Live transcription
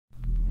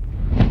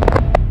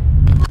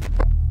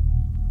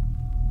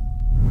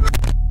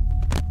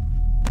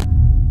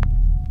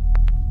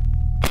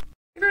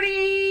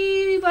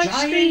much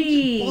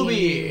screen.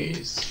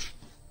 Boobies.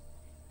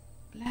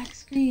 Black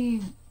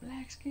screen.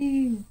 Black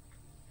screen.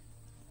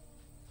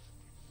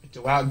 It's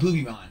a wild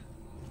booby mon.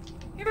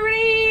 Everybody,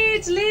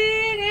 it's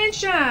Lynn and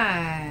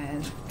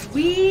Shine.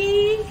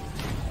 We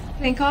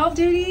playing Call of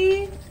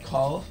Duty.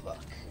 Call of fuck.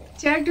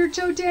 Tator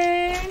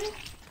toten.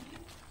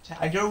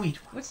 Tiger wheat.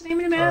 What's the name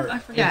of the map? I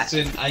forgot. It's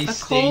an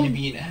ice A day cold- to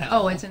be in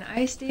hell. Oh, it's an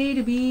ice day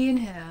to be in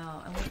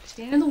hell. I'm going to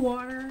stand in the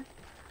water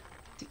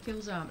to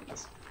kill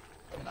zombies.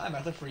 And I'm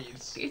about to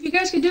freeze. If you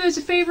guys could do us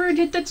a favor and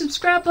hit that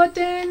subscribe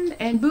button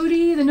and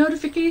booty the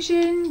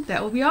notification,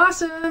 that would be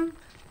awesome.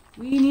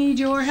 We need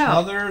your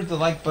help. Smother the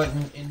like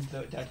button in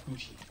that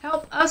booty.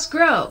 Help us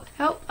grow.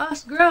 Help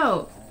us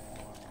grow.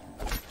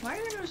 Why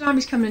are there no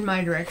zombies coming in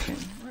my direction?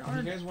 Where If are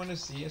you guys want to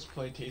see us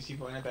play Tasty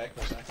Point It Back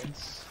for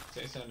seconds,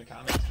 say so in the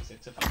comments because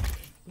it's a fun game.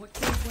 What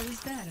is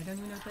that? I don't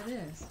even know what that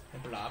is.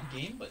 A blob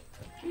game, but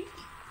 3D.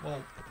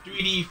 Well,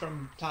 3D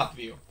from top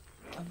view.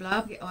 A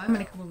blob. Oh, I'm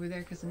gonna come over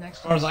there because the next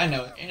As far as I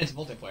know, and it's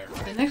multiplayer.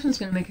 the next one's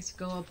gonna make us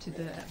go up to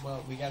the.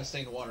 Well, we gotta stay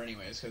in the water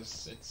anyways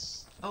because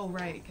it's. Oh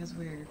right, because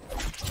we're.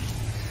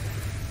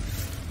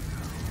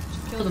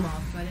 Killed them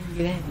all, so I didn't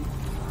get in.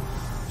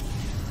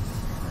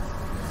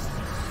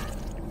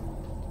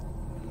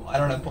 Well, I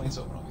don't have points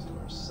open on these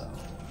doors, so.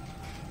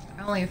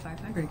 I only have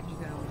 500 because you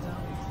got all the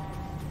zombies.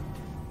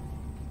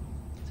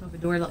 So if a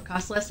door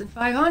costs less than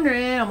 500,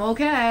 I'm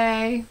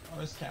okay. Oh,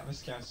 this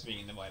counts being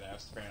in the White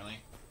House apparently.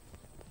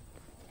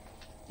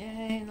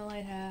 Yay, in the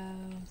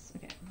lighthouse.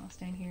 Okay, I'll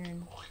stand here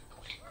and.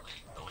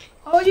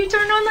 Oh, you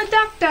turned on the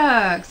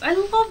ducks! I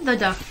love the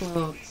duck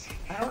floats.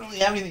 I don't really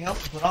have anything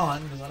else to put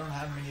on because I don't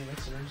have many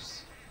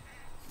elixirs.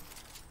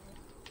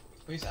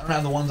 At least I don't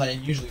have the ones I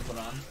usually put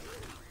on.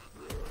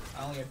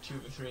 I only have 2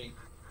 of the 3.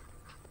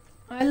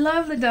 I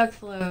love the duck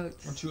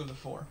floats. Or 2 of the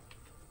 4.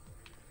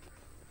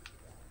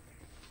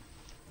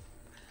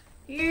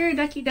 Here,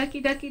 ducky, ducky,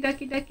 ducky,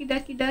 ducky, ducky,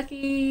 ducky,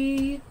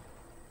 ducky.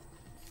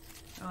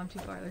 Oh, I'm too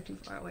far. They're too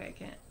far away. I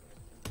can't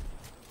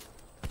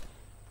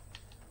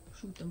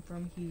shoot them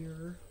from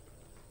here.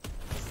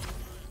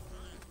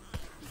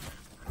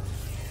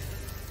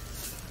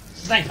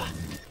 Sniper!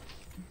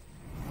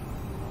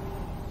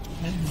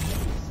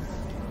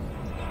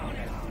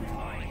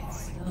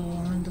 Still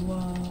on the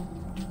wall.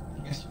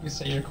 I guess you could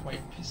say you're quite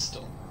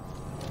pistol.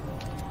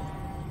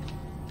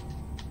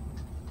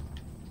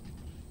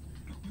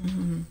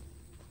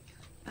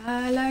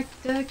 I like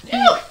ducky.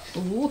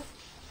 Ooh.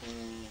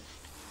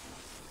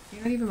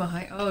 You're not even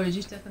behind. Oh, did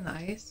you step in the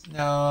ice?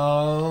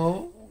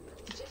 No.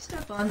 Did you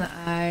step on the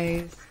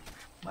ice?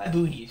 My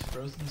booty is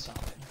frozen solid.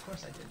 Of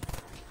course I did.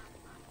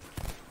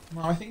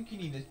 Mom, I think you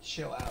need to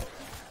chill out.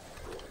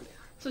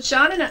 So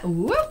Sean and I.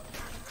 Whoop!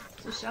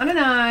 So Sean and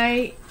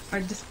I are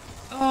just.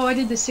 Oh, I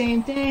did the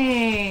same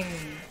thing.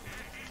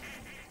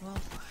 Well,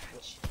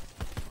 fudge.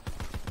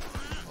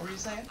 What were you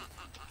saying?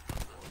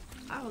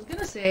 I was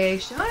gonna say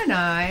Sean and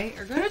I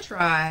are gonna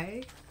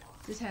try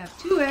to have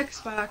 2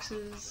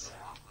 Xboxes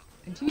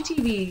and 2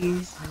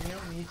 TVs. We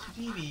don't need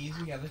 2 TVs.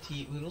 We got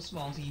a little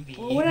small TV.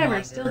 Well, whatever. Monitor.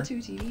 It's still 2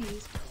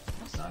 TVs.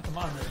 That's not the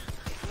monitor.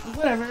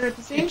 Whatever. At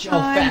the same Get your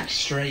time. facts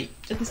straight.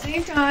 At the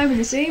same time, in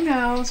the same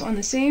house, on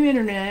the same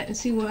internet, and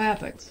see what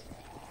happens.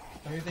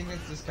 Everything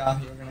that's this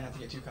copy, we're gonna have to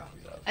get 2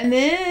 copies of. And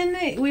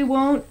then we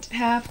won't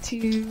have to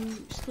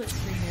split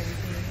screen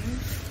everything.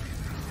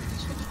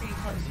 Split screen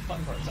part is the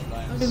fun part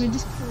sometimes. Oh, did we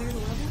just clear the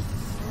level?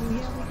 Oh, yeah, we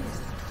did.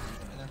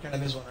 And there kind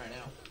of is one right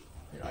now.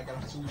 Here, I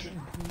got a solution.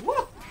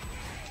 Whoop!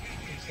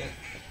 Fix it.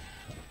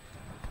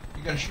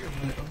 You gotta shoot him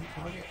from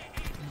here.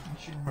 You can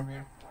shoot him from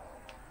here.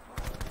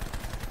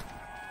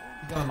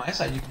 If you go on my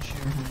side, you can shoot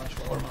him from much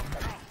lower, Mom.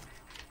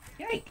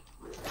 Yike!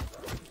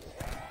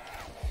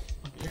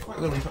 Okay, you're quite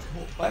literally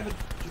by the. I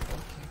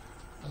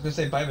was gonna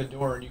say by the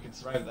door and you can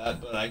survive that,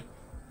 but I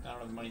don't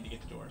have the money to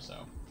get the door,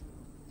 so.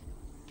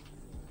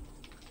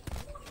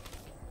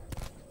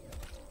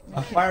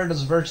 A fire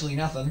does virtually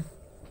nothing.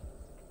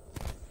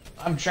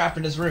 I'm trapped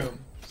in this room,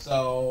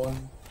 so.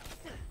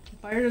 The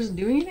fire doesn't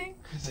do anything?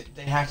 Because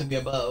they have to be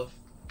above.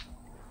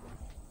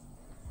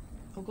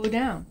 We'll go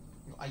down.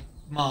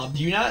 Mom,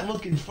 do you not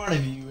look in front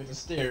of you at the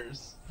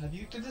stairs? Have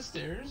you looked at the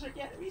stairs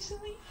yet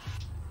recently?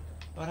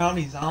 About how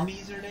many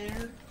zombies are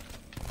there?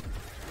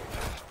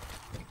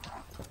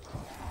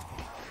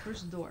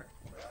 Where's the door?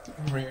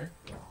 Over here.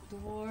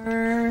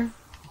 Door.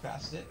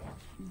 Past it.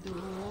 Door.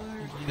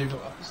 You can either go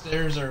up the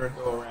stairs or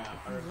go around.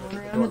 Or Go go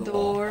around the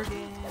wall. door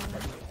again.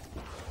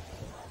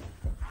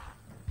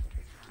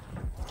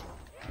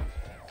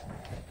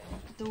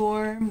 Out the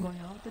door. I'm going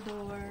out the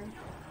door.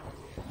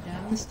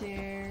 Down the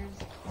stairs.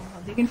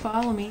 Oh, they can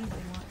follow me if they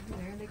want.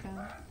 There they come.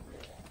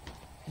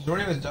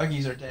 Majority of his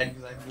duggies are dead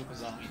because I blew up a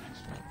zombie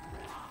next to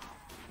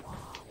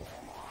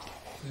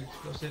him.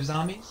 Explosive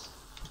zombies?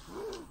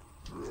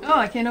 Oh,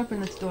 I can't open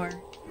this door.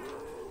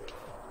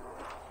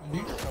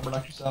 You can cover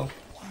up yourself.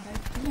 I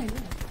think I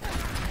did.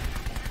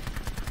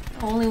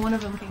 Oh, only one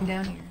of them came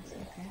down here. So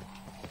okay.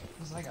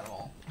 Because I got them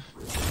all.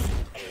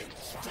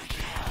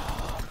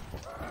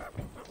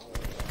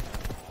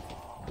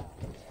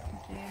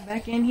 Okay,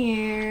 back in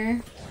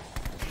here.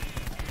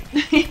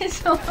 It's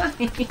so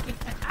funny.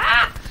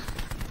 Ah!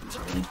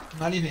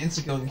 Not even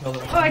insta-kill and kill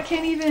them. Oh, I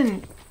can't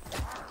even...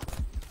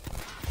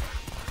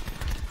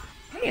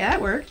 Hey,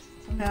 that worked.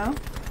 Somehow.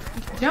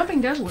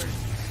 Jumping does work.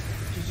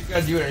 Just you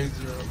gotta do it at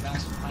your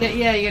maximum time.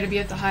 Yeah, you gotta be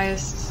at the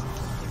highest...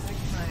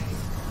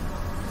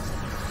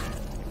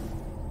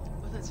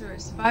 What's that sort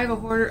of survival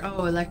hoarder?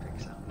 Oh, electric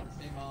zombies.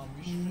 Hey, Mom,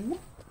 you should...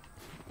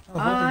 Oh,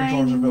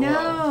 I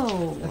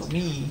know! That's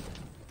me.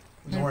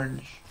 Who's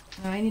orange.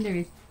 I need to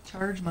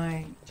recharge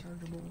my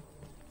chargeable.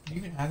 Do you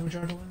even have a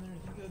chargeable in there?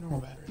 I think you have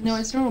normal batteries. No,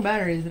 it's normal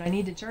batteries, but I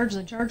need to charge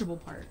the chargeable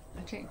part.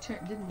 I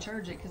didn't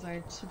charge it because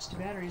I switched to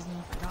batteries and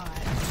then forgot.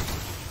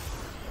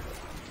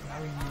 Now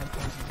we need a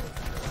place to go.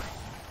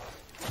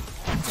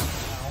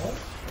 Ow.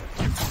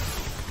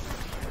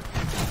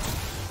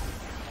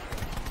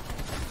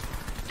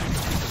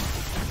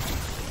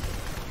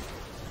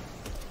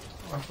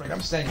 Oh, I'm afraid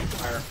I'm staying in the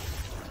fire.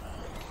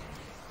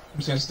 I'm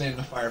just gonna stay in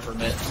the fire for a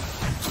bit.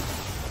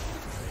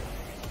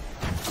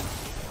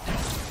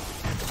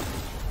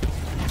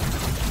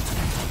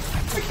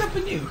 Picked up a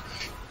nuke.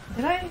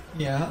 Did I?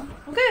 Yeah.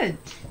 Oh, good.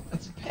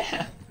 That's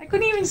bad. I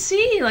couldn't even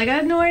see. Like, I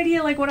had no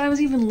idea, like, what I was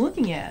even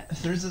looking at.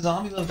 If there's a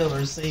zombie left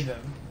over, save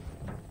him.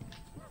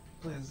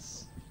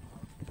 Please.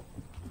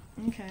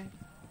 Okay.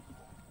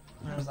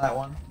 There's that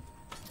one.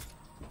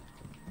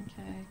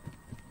 Okay.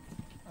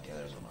 Oh yeah,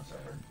 there's one left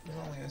over. There's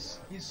only this.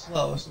 He's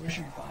slow, so we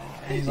should be fine.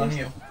 And he's on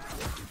you.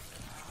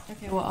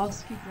 Okay, well, I'll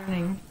just keep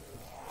running.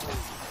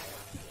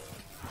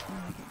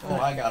 Oh,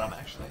 I got him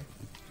actually.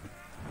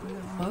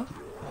 Huh?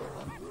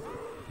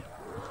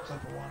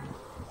 Except for one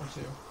or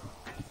two.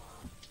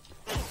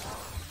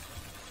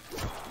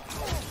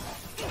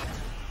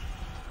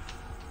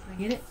 Did I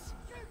get it?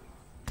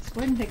 Let's go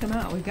ahead and take them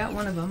out. We got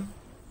one of them.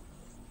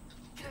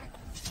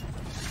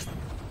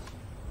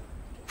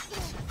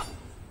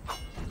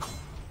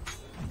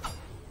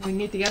 We can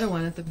get the other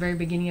one at the very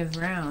beginning of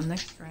the round,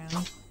 next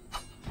round.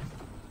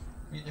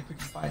 I mean, if we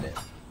can find it.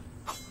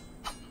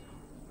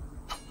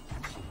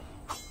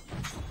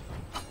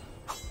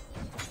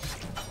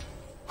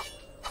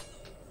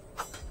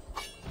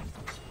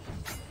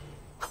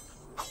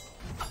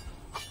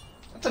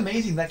 That's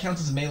amazing. That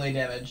counts as melee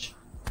damage.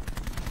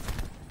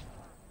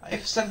 I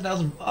have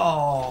 7,000.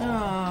 Oh.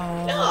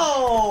 Oh.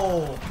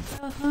 No.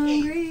 So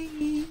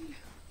hungry.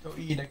 Go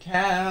eat a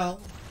cow.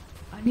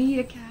 I need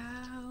a cow.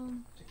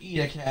 To eat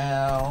a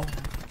cow.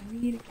 I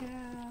need a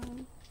cow.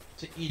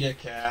 To eat a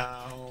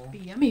cow. It'd be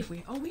yummy if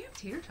we. Oh, we have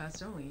tater tots,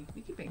 don't we?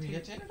 We can make We tater.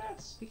 get tater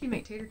tots? We can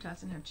make tater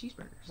tots and have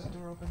cheeseburgers. Is that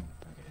door open?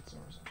 Okay, it's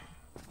doors open.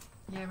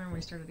 Yeah, I remember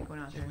we started going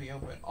out there. Did we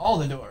open all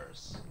the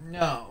doors?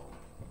 No.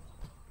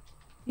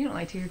 You don't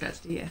like tater tots,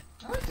 do you?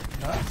 I like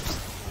tater tots.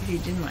 You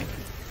didn't like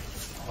it.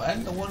 Oh,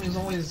 I'm the one who's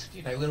always,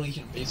 dude, I literally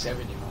can base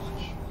everything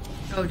on.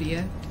 Oh, do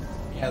you?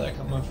 Yeah, that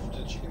come with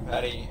the chicken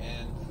patty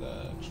and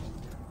the...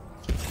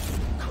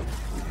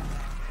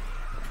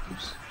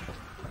 Oops.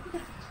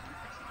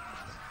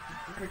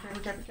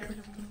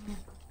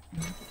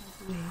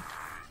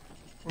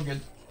 We're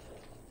good.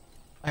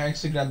 I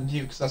actually grabbed the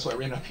nuke because that's why I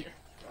ran up here.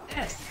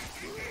 Yes.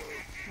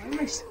 Why are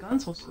my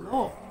guns so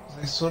slow?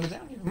 Because they slowed it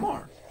down even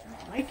more.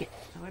 I don't like it.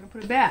 I'm gonna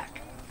put it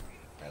back.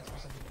 That's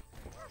what's up.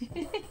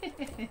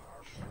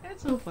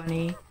 That's so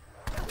funny.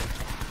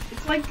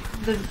 It's like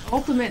the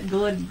ultimate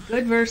good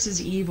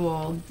versus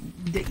evil.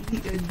 The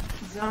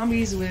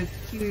zombies with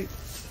cute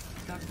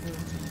duck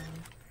moves.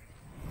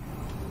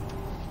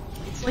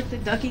 It's like the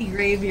ducky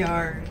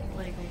graveyard.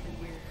 Like over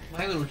here.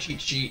 My little cheat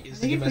sheet I is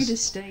to think give if we us...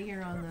 just stay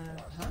here on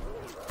the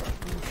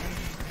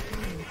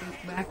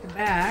back to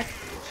back,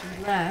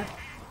 she left.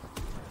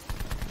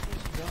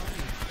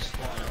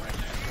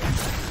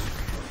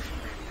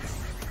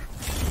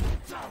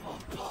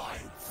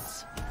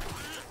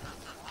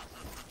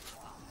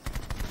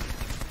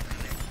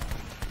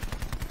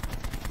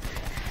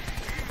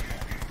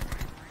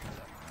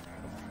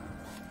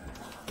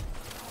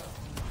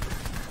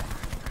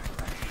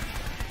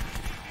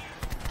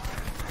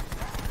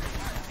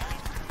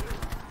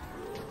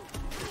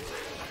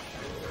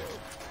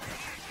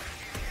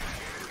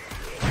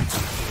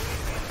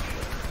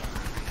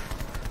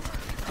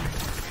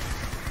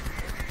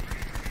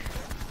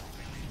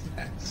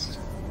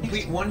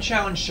 Complete one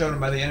challenge shown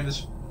by the end of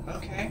this.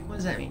 Okay. What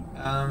does that mean?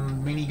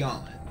 Mini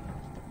gauntlet.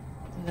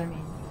 What does that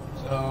mean?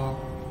 So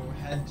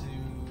head to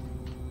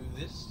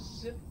this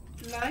zip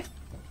line.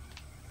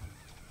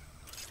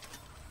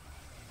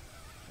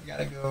 We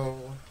gotta go.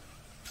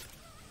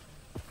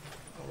 Oh,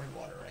 we're in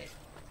water, right?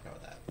 Go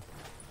with that.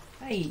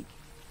 Hey.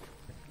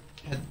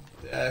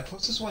 Head,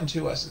 closest one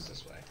to us is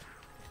this way.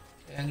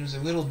 And there's a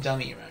little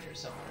dummy around here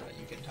somewhere that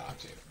you can talk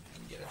to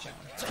and get a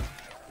challenge.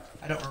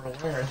 I don't remember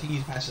where. I think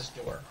he's past this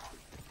door.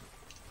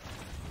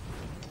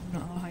 I'm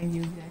not behind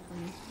you exactly.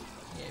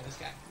 Yeah, this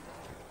guy.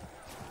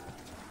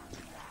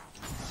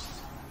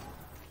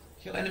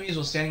 Kill enemies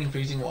while standing in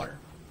freezing water.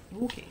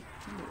 Okay.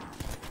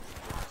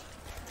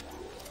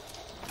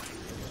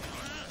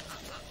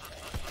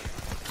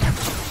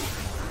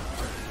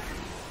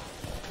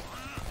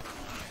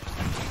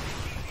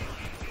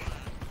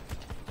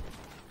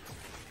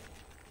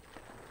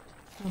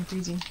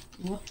 freezing.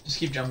 Whoa. Just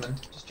keep jumping.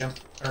 Just jump.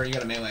 Or you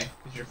got a melee,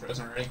 because you're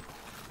frozen already.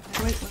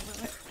 Wait.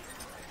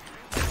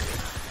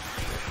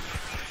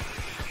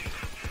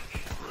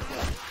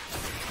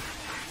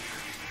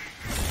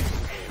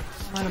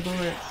 I'm out of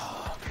bullets.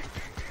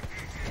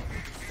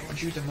 Don't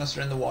shoot them unless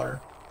they're in the water.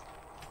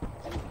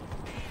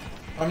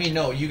 I mean,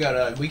 no, you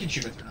gotta... We can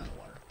shoot if they're not in the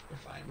water. We're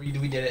fine. We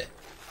did it.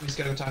 We just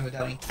gotta go talk to the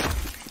dummy.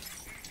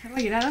 How do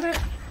I get out of it?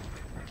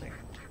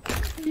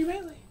 You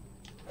melee.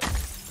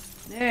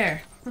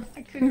 There.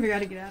 I couldn't figure out how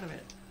to get out of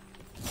it.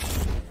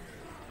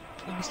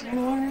 Can you stay in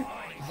the water?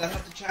 Is that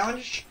not the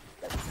challenge?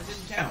 It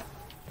didn't count.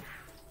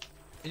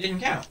 It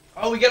didn't count.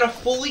 Oh, we gotta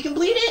fully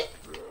complete it?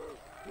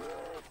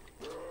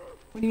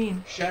 What do you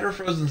mean? Shatter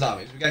frozen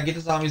zombies. We gotta get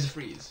the zombies to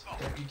freeze.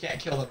 You can't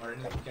kill them or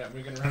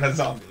we're gonna run out of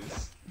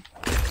zombies.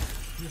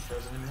 You're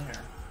frozen in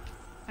there.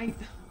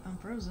 I'm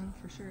frozen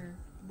for sure.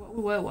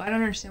 What? I don't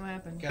understand what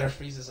happened. You gotta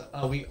freeze this.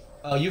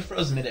 Oh, you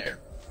froze midair.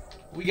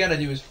 What we gotta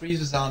do is freeze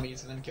the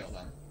zombies and then kill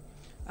them.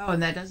 Oh,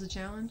 and that does the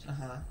challenge?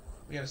 Uh-huh.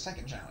 We have a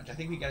second challenge. I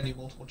think we gotta do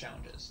multiple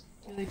challenges.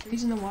 Do they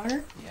freeze in the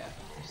water? Yeah,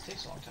 this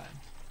takes a long time.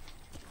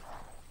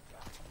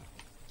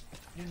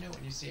 You know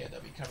when you see it,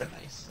 they'll be covered in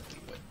ice like we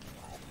would.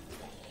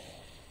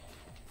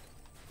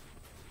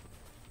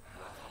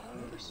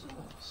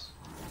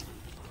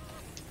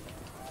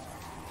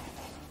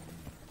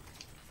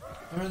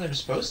 Remember, they're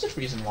supposed to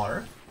freeze in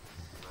water.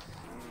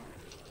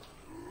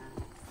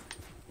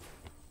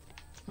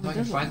 If I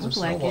can find some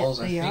snowballs,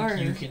 I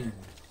think you can...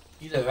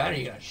 Either that or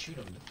you gotta shoot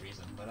them to freeze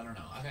them, but I don't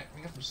know.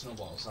 We got some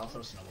snowballs, so I'll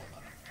throw snowballs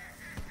on them.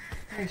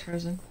 He's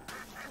frozen.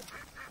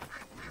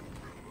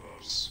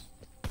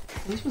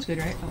 This was good,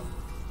 right? Oh.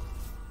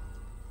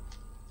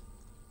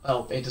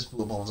 Oh, it just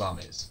blew up all the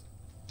zombies.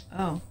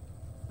 Oh.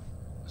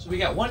 So we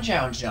got one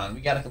challenge done.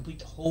 We gotta complete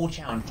the whole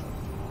challenge.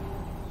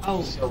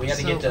 Oh, so we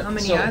gotta get the... How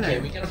many are there? Okay,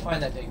 we gotta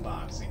find that big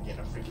box and get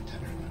a freaking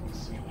ton of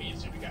guns.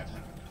 We got a ton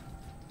of them.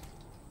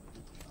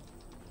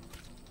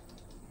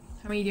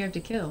 How many do you have to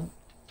kill?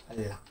 A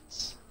lot.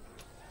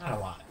 Not a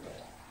lot, but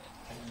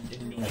I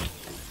didn't do anything.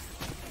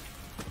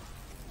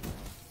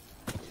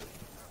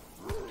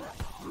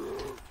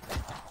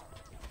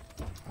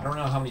 I don't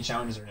know how many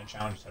challenges are in a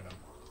challenge totem.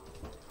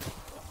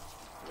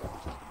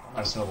 I'm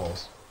out of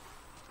snowballs.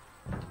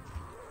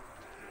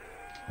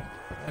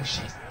 Oh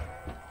shit.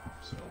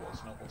 Snowball.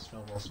 I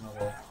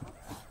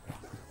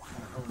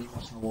don't know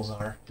what snowballs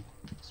are.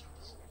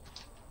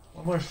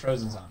 One more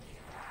frozen zombie.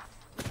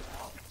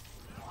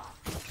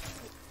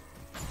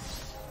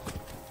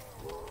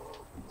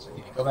 So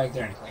you go back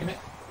there and claim it.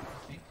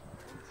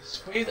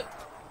 Sway the...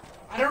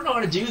 I don't know how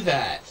to do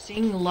that.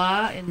 Sing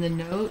La in the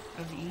note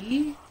of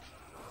E?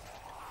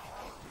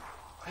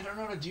 I don't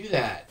know how to do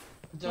that.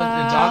 The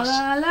La, docks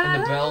la, la,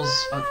 and the la,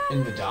 bells la.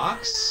 in the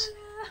docks?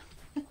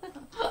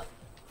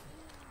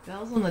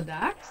 Bells on the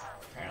docks?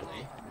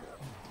 Apparently.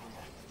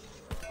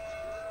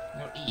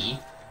 No E.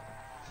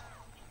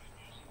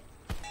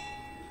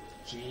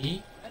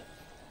 G.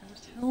 I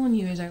was telling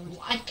you as I was...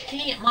 I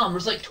can't, Mom.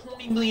 There's like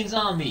 20 million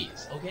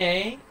zombies,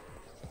 okay?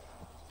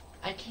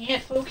 I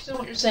can't focus on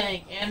what you're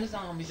saying and the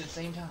zombies at the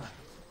same time.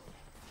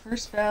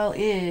 First spell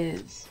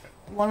is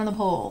one on the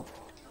pole.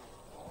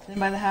 Then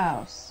by the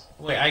house.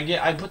 Wait,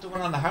 I put the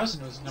one on the house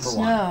and it was number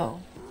one. Snow.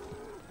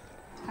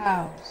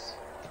 House.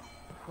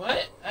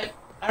 What? I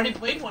already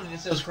played one and it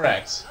said it was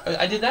correct.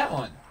 I did that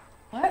one.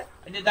 What?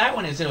 I did that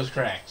one and it said it was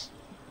correct.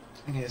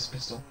 I need this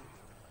pistol.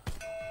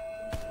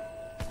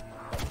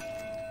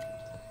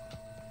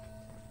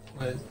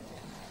 What?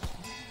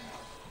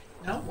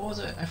 No, what was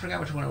it? I forgot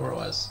which one it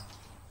was.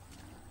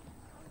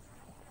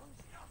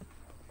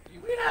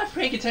 Were you not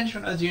paying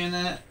attention when I was doing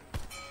that?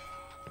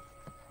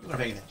 You weren't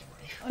paying attention,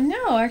 were you? Oh,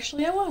 no,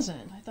 actually I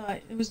wasn't. I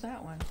thought it was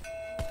that one.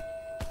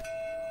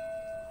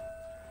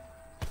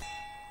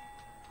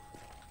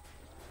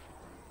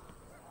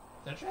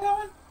 Did I try that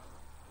one?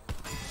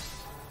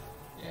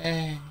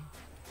 Yay.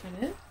 Is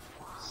that it?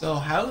 So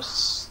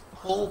house,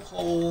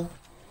 pole,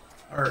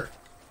 or...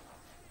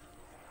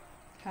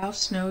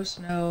 House,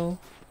 snow.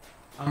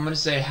 I'm gonna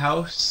say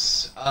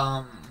house,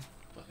 I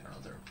don't know,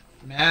 there.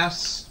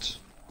 Mast.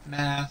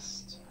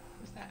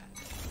 What's that?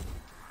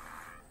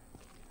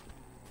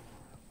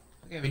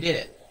 Okay, we did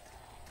it.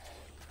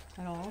 Is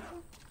that all of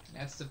them?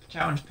 That's the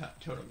challenge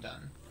totem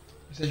done.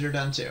 It says you're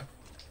done too.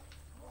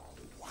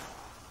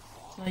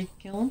 So I can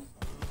kill him?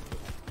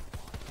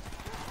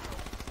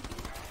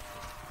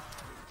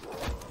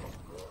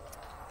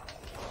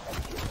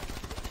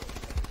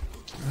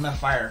 I'm gonna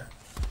fire.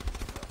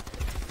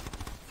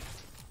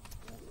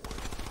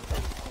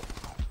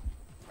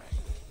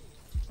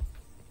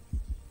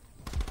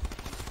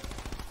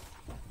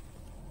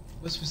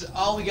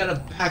 Oh, we gotta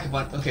pack a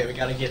bunch. Okay, we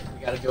gotta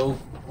go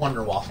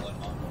Wonder Waffling,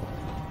 Mom.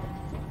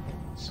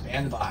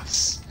 Span the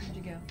box. Where'd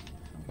you go?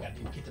 We gotta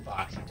get the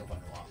box into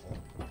Wonder Waffle.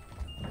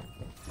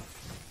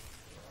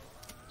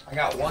 I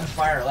got one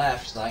fire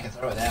left, so I can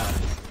throw it down.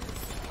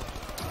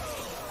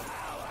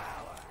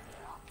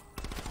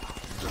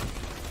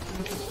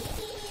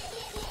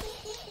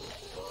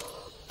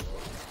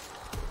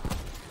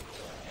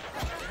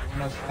 I'm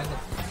gonna find the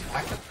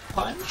backup.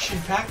 punch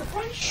and pack a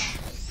punch.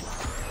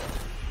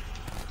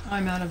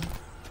 I'm out of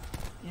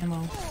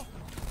ammo.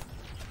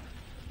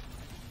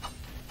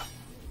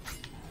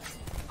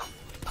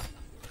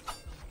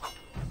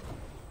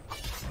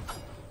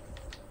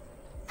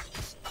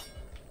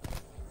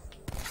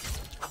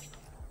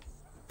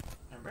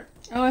 Remember?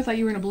 Oh, I thought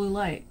you were in a blue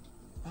light.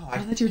 Oh, I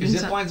thought you were doing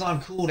zip something. line's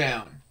on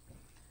cooldown.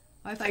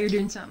 I thought you were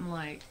doing something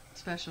like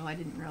special. I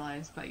didn't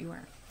realize, but you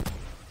weren't.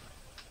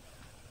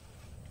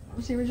 What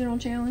was the original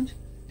challenge?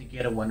 You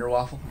get a Wonder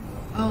Waffle.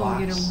 Oh,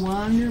 get a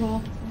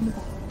wonderful.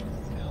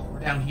 No, we're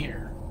down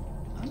here.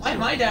 Why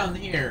am I down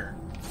here?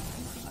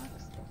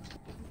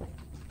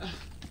 I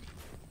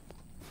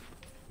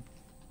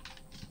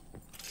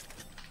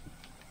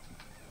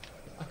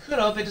could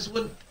have, it just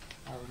wouldn't.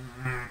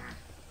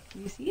 Do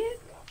you see it?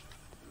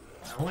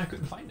 No, I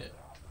couldn't find it.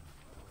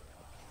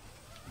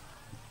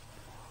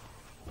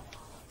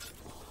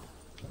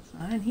 It's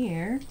not in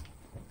here.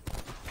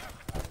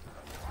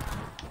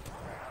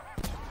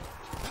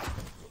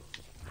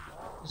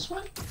 This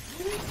one?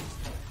 Maybe?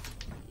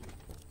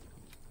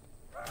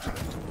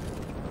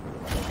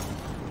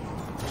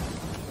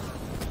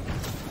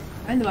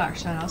 Find the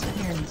box, Sean. I'll sit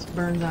here and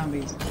burn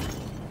zombies.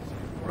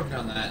 Working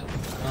on that.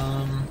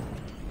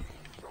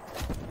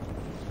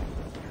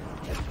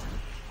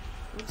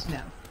 Oops,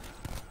 no.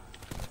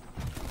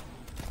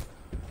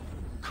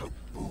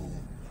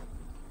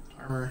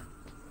 Armor.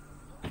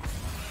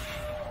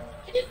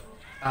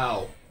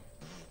 Ow.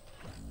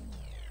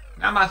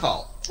 Not my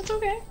fault. That's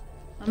okay.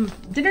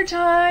 Dinner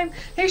time.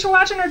 Thanks for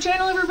watching our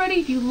channel, everybody.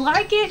 If you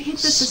like it, hit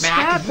the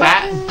subscribe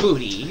button.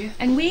 Booty.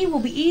 And we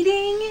will be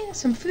eating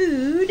some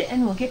food,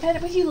 and we'll get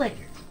that with you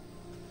later.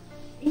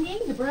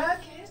 Ending the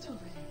broadcast over.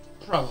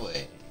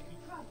 Probably.